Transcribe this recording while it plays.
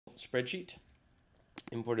spreadsheet.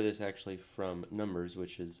 Imported this actually from Numbers,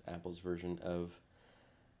 which is Apple's version of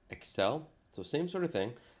Excel. So same sort of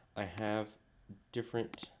thing. I have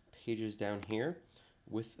different pages down here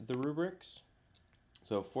with the rubrics.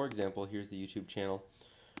 So for example, here's the YouTube channel.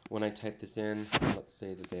 When I type this in, let's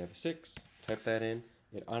say that they have a 6, type that in,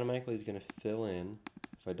 it automatically is going to fill in,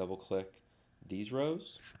 if I double click, these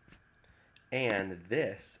rows, and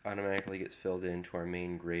this automatically gets filled into our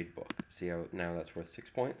main grade book. See how now that's worth 6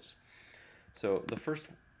 points? So the first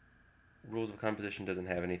rules of composition doesn't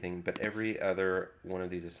have anything, but every other one of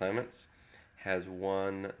these assignments has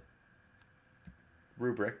one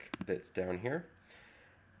rubric that's down here.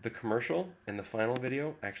 The commercial and the final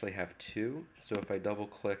video actually have 2, so if I double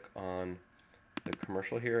click on the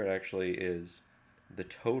commercial here, it actually is the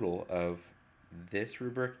total of this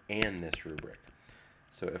rubric and this rubric.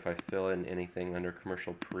 So if I fill in anything under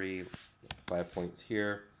commercial pre, 5 points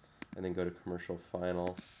here, and then go to commercial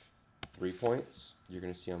final, 3 points, you're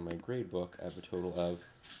going to see on my grade book I have a total of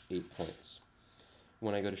 8 points.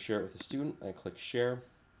 When I go to share it with a student, I click share.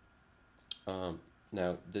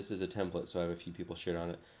 Now this is a template, so I have a few people shared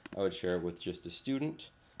on it. I would share it with just a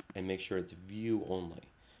student and make sure it's view only.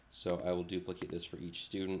 So I will duplicate this for each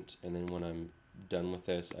student, and then when I'm done with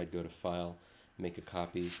this, I'd go to File, make a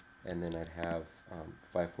copy, and then I'd have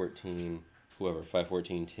 514, whoever,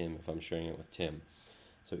 514 Tim if I'm sharing it with Tim.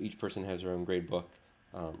 So each person has their own grade book,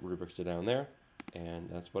 rubrics are down there, and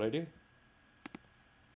that's what I do.